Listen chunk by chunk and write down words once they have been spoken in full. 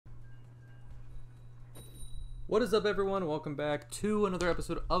What is up, everyone? Welcome back to another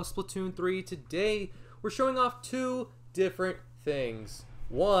episode of Splatoon 3. Today, we're showing off two different things.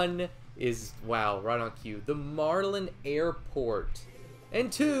 One is, wow, right on cue, the Marlin Airport. And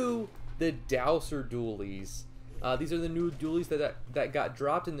two, the Douser Dualies. These are the new dualies that got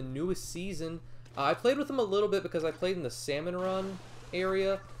dropped in the newest season. I played with them a little bit because I played in the Salmon Run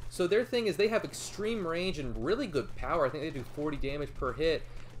area. So their thing is they have extreme range and really good power. I think they do 40 damage per hit.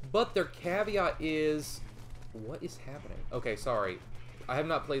 But their caveat is... what is happening? Okay, sorry. I have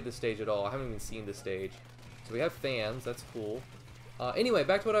not played this stage at all. I haven't even seen this stage. So we have fans. That's cool. Anyway,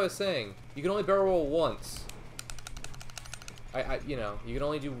 back to what I was saying. You can only barrel roll once. You know, you can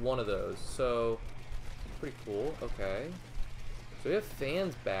only do one of those. So, pretty cool. Okay. So we have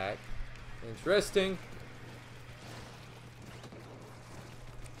fans back. Interesting.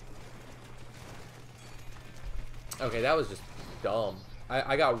 Okay, that was just dumb.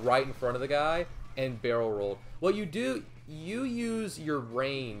 I got right in front of the guy and barrel rolled. What you do, you use your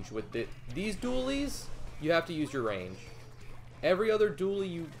range with these dualies. You have to use your range. Every other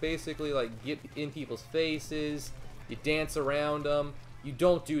dualie, you basically like get in people's faces. You dance around them. You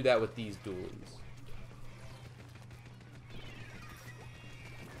don't do that with these dualies.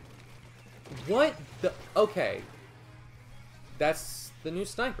 What the? Okay, that's the new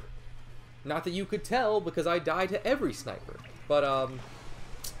sniper. Not that you could tell because I die to every sniper, but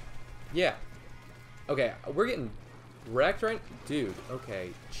yeah. Okay, we're getting wrecked right... Dude,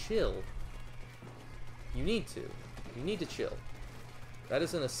 okay, chill. You need to. You need to chill. That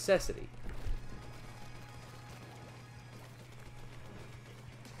is a necessity.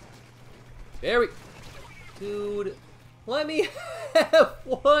 There we... Dude, let me have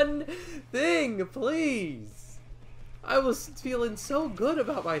one thing, please. I was feeling so good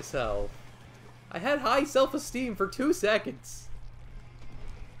about myself. I had high self-esteem for 2 seconds.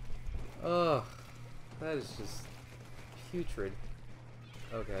 Ugh. That is just putrid.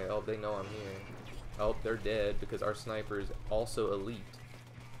 Okay, oh, they know I'm here. Oh, they're dead because our sniper is also elite.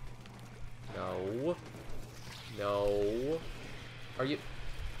 No. No. Are you...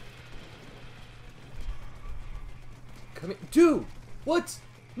 Come here. Dude! What?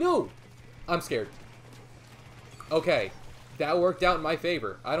 No! I'm scared. Okay. That worked out in my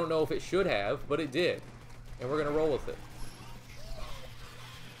favor. I don't know if it should have, but it did. And we're gonna roll with it.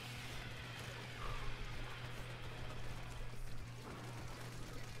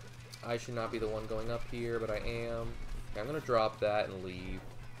 I should not be the one going up here, but I am. Okay, I'm going to drop that and leave.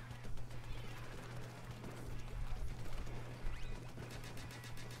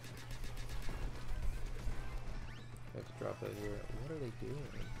 I have to drop that here. What are they doing?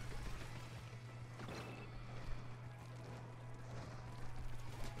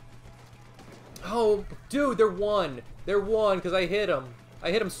 Oh, dude, they're one. They're one because I hit them.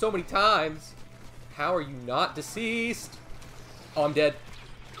 I hit them so many times. How are you not deceased? Oh, I'm dead.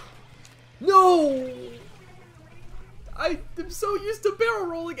 No! I am so used to barrel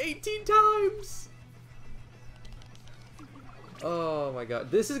rolling 18 times! Oh my god.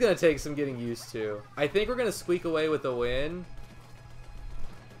 This is going to take some getting used to. I think we're going to squeak away with the win.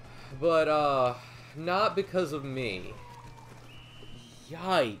 But, not because of me.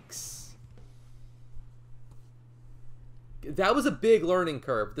 Yikes. That was a big learning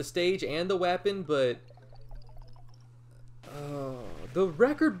curve. The stage and the weapon, but... the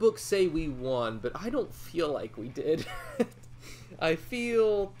record books say we won, but I don't feel like we did. I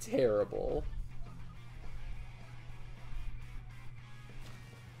feel terrible.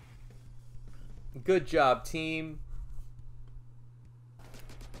 Good job, team.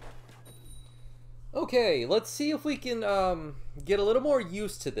 Okay, let's see if we can get a little more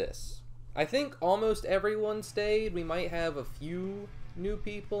used to this. I think almost everyone stayed. We might have a few new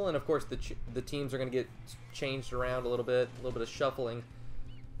people, and of course the teams are going to get changed around a little bit of shuffling,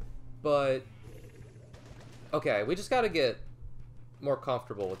 but okay, we just got to get more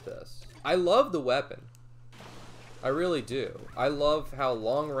comfortable with this. I love the weapon. I really do. I love how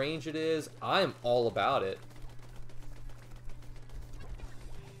long range it is. I'm all about it.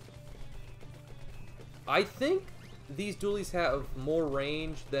 I think these dualies have more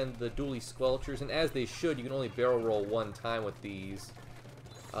range than the dualie squelchers, and as they should, you can only barrel roll one time with these.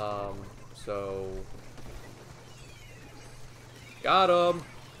 So... got him!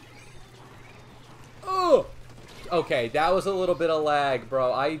 Oh! Okay, that was a little bit of lag,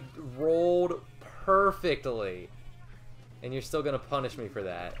 bro. I rolled perfectly. And you're still gonna punish me for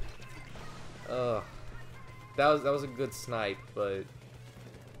that. Ugh. That was a good snipe, but...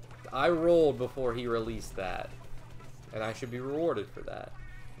 I rolled before he released that. And I should be rewarded for that.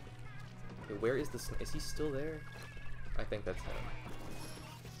 Okay, where is the sniper? Is he still there? I think that's him.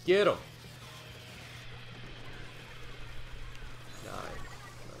 Get him!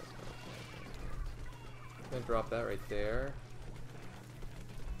 Gonna drop that right there.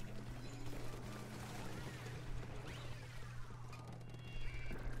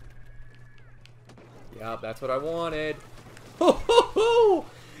 Yep, that's what I wanted. Ho ho ho!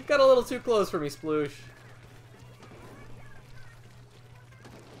 Got a little too close for me, Sploosh.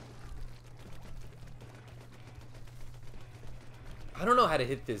 I don't know how to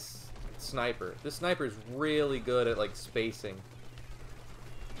hit this sniper. This sniper is really good at, like, spacing.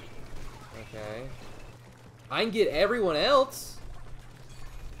 Okay. I can get everyone else.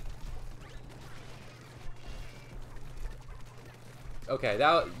 Okay,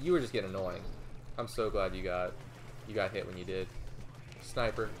 you were just getting annoying. I'm so glad you got hit when you did.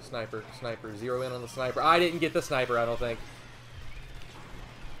 Sniper, sniper, sniper. Zero in on the sniper. I didn't get the sniper, I don't think.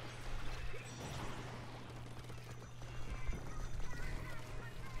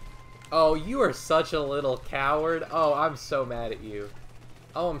 Oh, you are such a little coward. Oh, I'm so mad at you.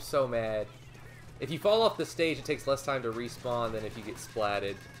 Oh, I'm so mad. If you fall off the stage, it takes less time to respawn than if you get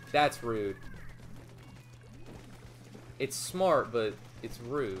splatted. That's rude. It's smart, but it's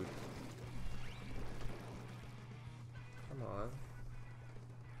rude. Come on.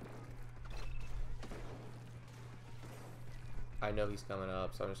 I know he's coming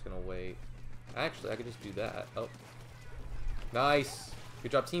up, so I'm just gonna wait. Actually, I could just do that. Oh. Nice.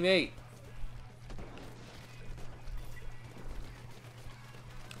 Good job, teammate.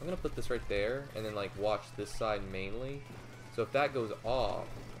 I'm gonna put this right there, and then, like, watch this side mainly. So if that goes off,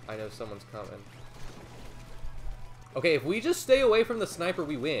 I know someone's coming. Okay, if we just stay away from the sniper,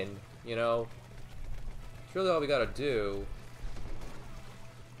 we win, you know? That's really all we gotta do.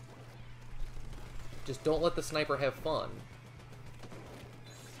 Just don't let the sniper have fun.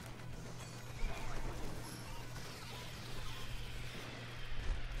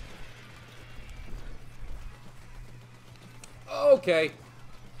 Okay.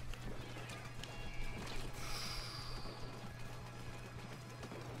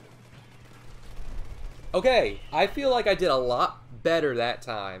 Okay, I feel like I did a lot better that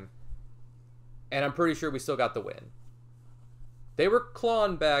time. And I'm pretty sure we still got the win. They were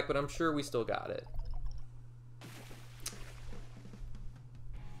clawing back, but I'm sure we still got it.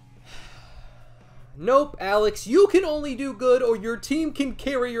 Nope, Alex, you can only do good or your team can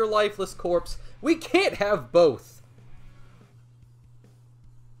carry your lifeless corpse. We can't have both.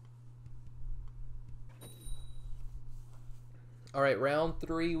 Alright, round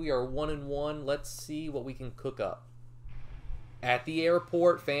 3, we are 1-1. Let's see what we can cook up. At the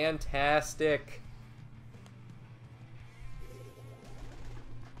airport, fantastic.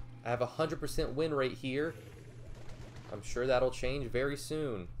 I have a 100% win rate here. I'm sure that'll change very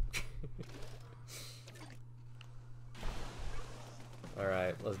soon.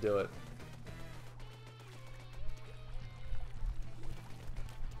 Alright, let's do it.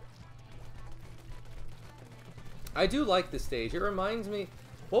 I do like this stage. It reminds me...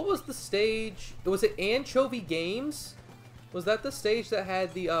 What was the stage? Was it Anchovy Games? Was that the stage that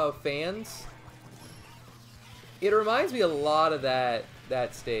had the fans? It reminds me a lot of that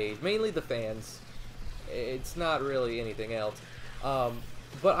stage. Mainly the fans. It's not really anything else.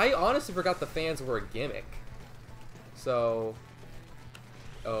 But I honestly forgot the fans were a gimmick. So...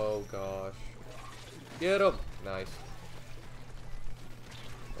 Oh, gosh. Get him! Nice.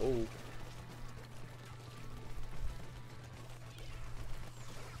 Oh.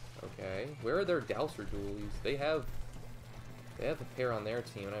 Okay, where are their Douser Dualies? They have a pair on their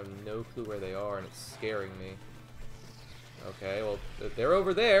team, and I have no clue where they are, and it's scaring me. Okay, well, they're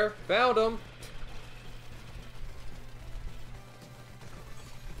over there. Found them.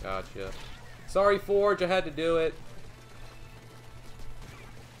 Gotcha. Sorry, Forge, I had to do it.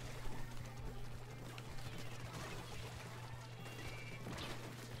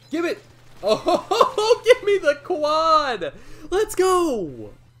 Give it! Oh, give me the quad! Let's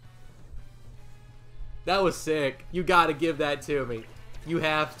go! That was sick. You gotta give that to me. You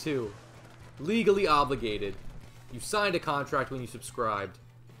have to. Legally obligated. You signed a contract when you subscribed.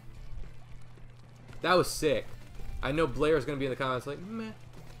 That was sick. I know Blair's gonna be in the comments like, meh.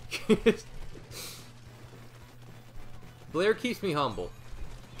 Blair keeps me humble.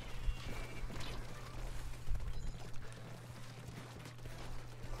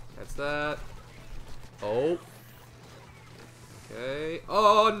 That's that. Oh. Okay.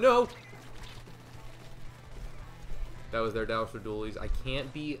 Oh, no! That was their Douser Dualies. I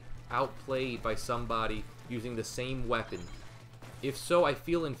can't be outplayed by somebody using the same weapon. If so, I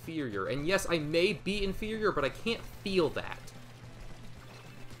feel inferior. And yes, I may be inferior, but I can't feel that.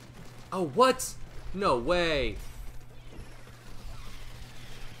 Oh, what? No way.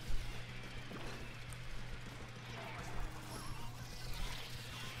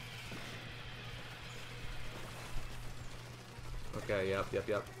 Okay, yep.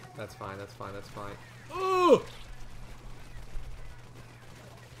 That's fine, that's fine, that's fine. Oh!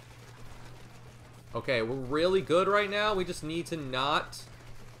 Okay, we're really good right now. We just need to not...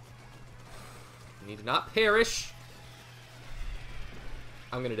 perish.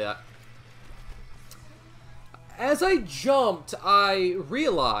 I'm gonna die. As I jumped, I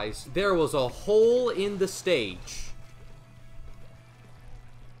realized there was a hole in the stage.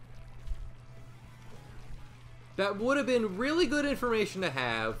 That would have been really good information to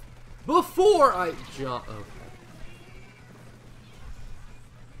have before I jump. Okay.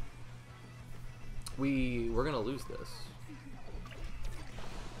 We're gonna lose this.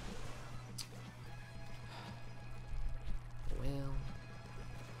 Well,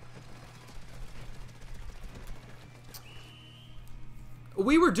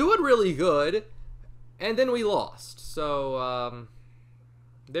 we were doing really good, and then we lost. So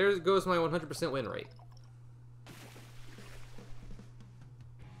there goes my 100% win rate.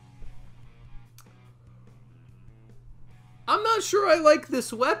 I'm not sure I like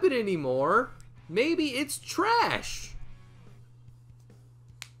this weapon anymore. Maybe it's trash.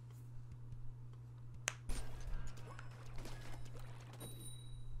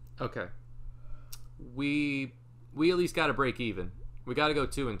 Okay. We at least got to break even. We got to go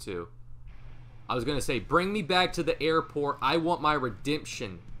 2 and 2. I was going to say, bring me back to the airport. I want my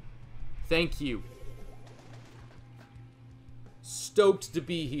redemption. Thank you. Stoked to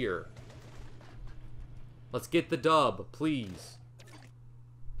be here. Let's get the dub, please.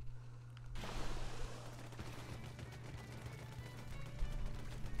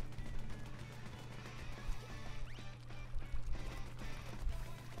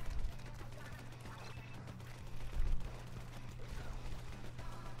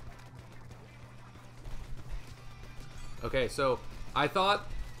 Okay, so I thought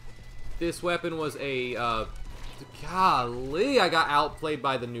this weapon was a, golly, I got outplayed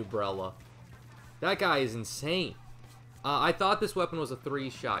by the new brella. That guy is insane. I thought this weapon was a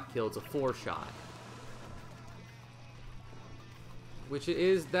 3-shot kill. It's a 4-shot. Which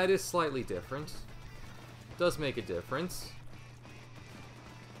that is slightly different. Does make a difference.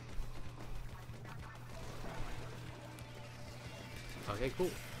 Okay,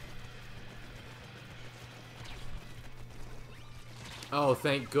 cool. Oh,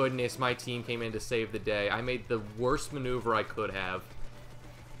 thank goodness my team came in to save the day. I made the worst maneuver I could have.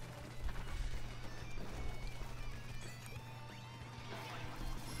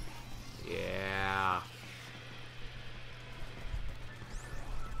 Yeah.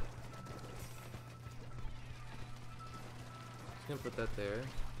 Just gonna put that there, in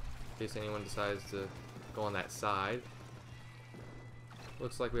case anyone decides to go on that side.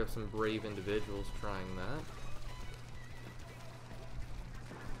 Looks like we have some brave individuals trying that.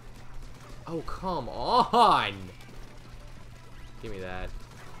 Oh, come on! Give me that.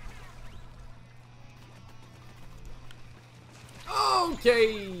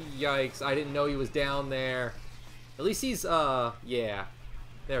 Okay! Yikes, I didn't know he was down there. At least he's, yeah.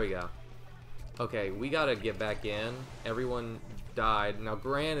 There we go. Okay, we gotta get back in. Everyone died. Now,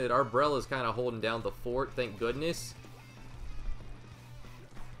 granted, our brella's kind of holding down the fort, thank goodness.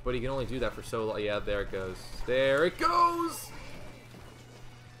 But he can only do that for so long. Yeah, there it goes. There it goes!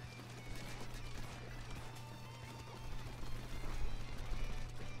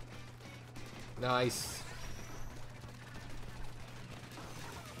 Nice.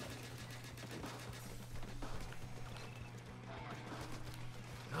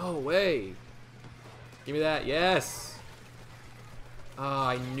 No way. Give me that. Yes. Oh,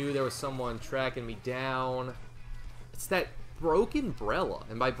 I knew there was someone tracking me down. It's that broken brella.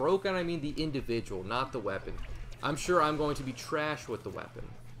 And by broken, I mean the individual, not the weapon. I'm sure I'm going to be trash with the weapon,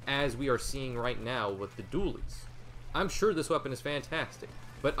 as we are seeing right now with the dualies. I'm sure this weapon is fantastic.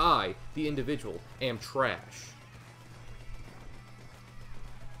 But I, the individual, am trash.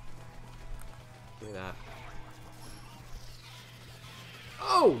 Give me that.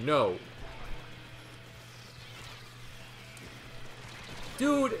 Oh, no.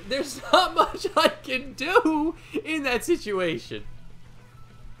 Dude, there's not much I can do in that situation.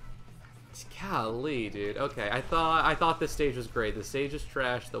 Golly, dude. Okay, I thought this stage was great. The stage is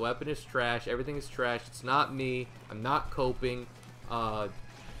trash. The weapon is trash. Everything is trash. It's not me. I'm not coping.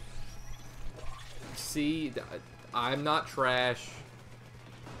 See, I'm not trash.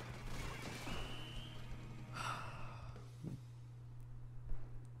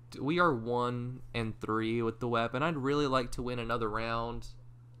 We are 1 and 3 with the weapon. I'd really like to win another round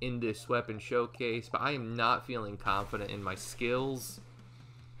in this weapon showcase, but I am not feeling confident in my skills.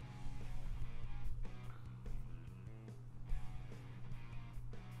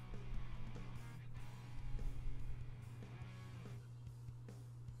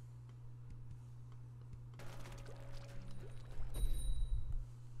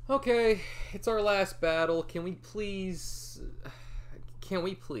 Okay, it's our last battle. Can we please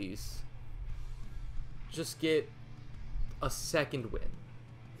just get a second win?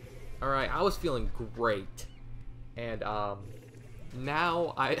 Alright, I was feeling great. And,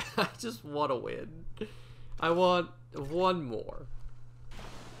 now I just want to win. I want one more.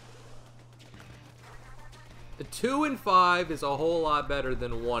 2 and 5 is a whole lot better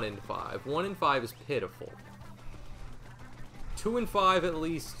than 1 and 5. 1 and 5 is pitiful. 2 and 5 at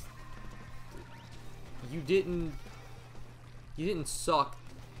least you didn't suck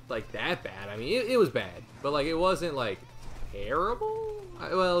like that bad. I mean, it was bad, but like it wasn't like terrible.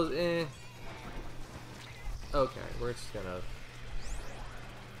 Well, eh. Okay, we're just gonna.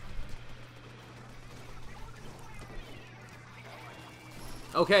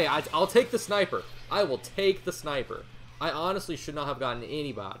 Okay, I'll take the sniper. I will take the sniper. I honestly should not have gotten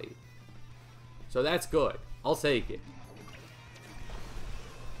anybody. So that's good. I'll take it.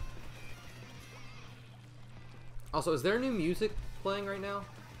 Also, is there new music playing right now?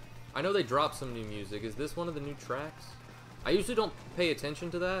 I know they dropped some new music. Is this one of the new tracks? I usually don't pay attention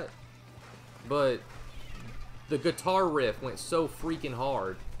to that, but the guitar riff went so freaking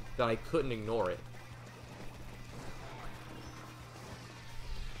hard that I couldn't ignore it.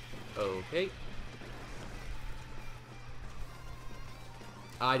 Okay.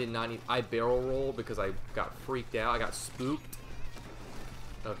 I did not need... I barrel roll because I got freaked out. I got spooked.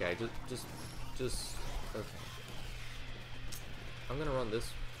 Okay, just... Okay. I'm gonna run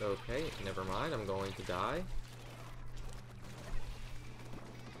this... Okay, never mind. I'm going to die.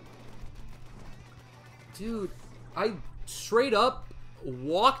 Dude, I straight up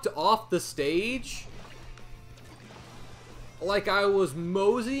walked off the stage like I was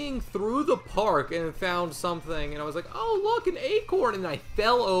moseying through the park and found something, and I was like, oh, look, an acorn, and I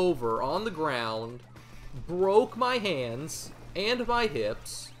fell over on the ground, broke my hands and my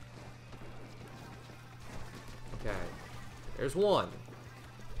hips. Okay, there's one.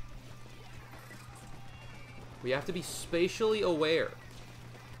 We have to be spatially aware.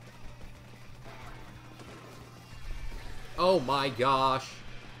 Oh my gosh.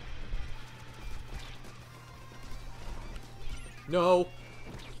 No.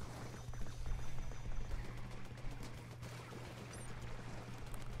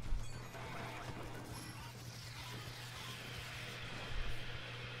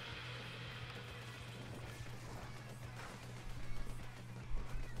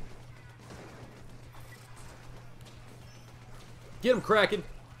 Get him, Kraken.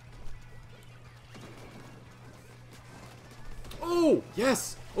 Oh,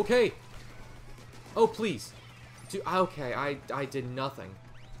 yes. Okay. Oh, please. Dude, okay, I did nothing.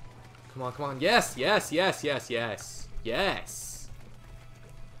 Come on, come on. Yes, yes, yes, yes, yes. Yes.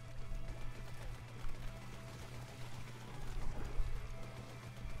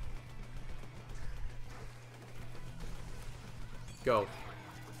 Go.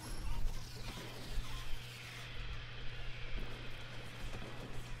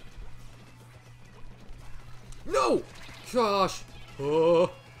 No! Gosh. Oh.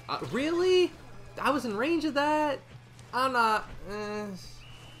 Really? I was in range of that? I'm not... I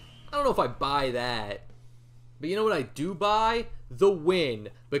don't know if I buy that. But you know what I do buy? The win.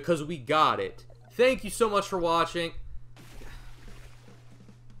 Because we got it. Thank you so much for watching.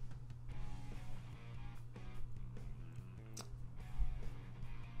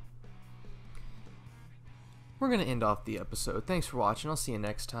 We're going to end off the episode. Thanks for watching. I'll see you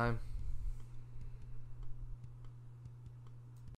next time.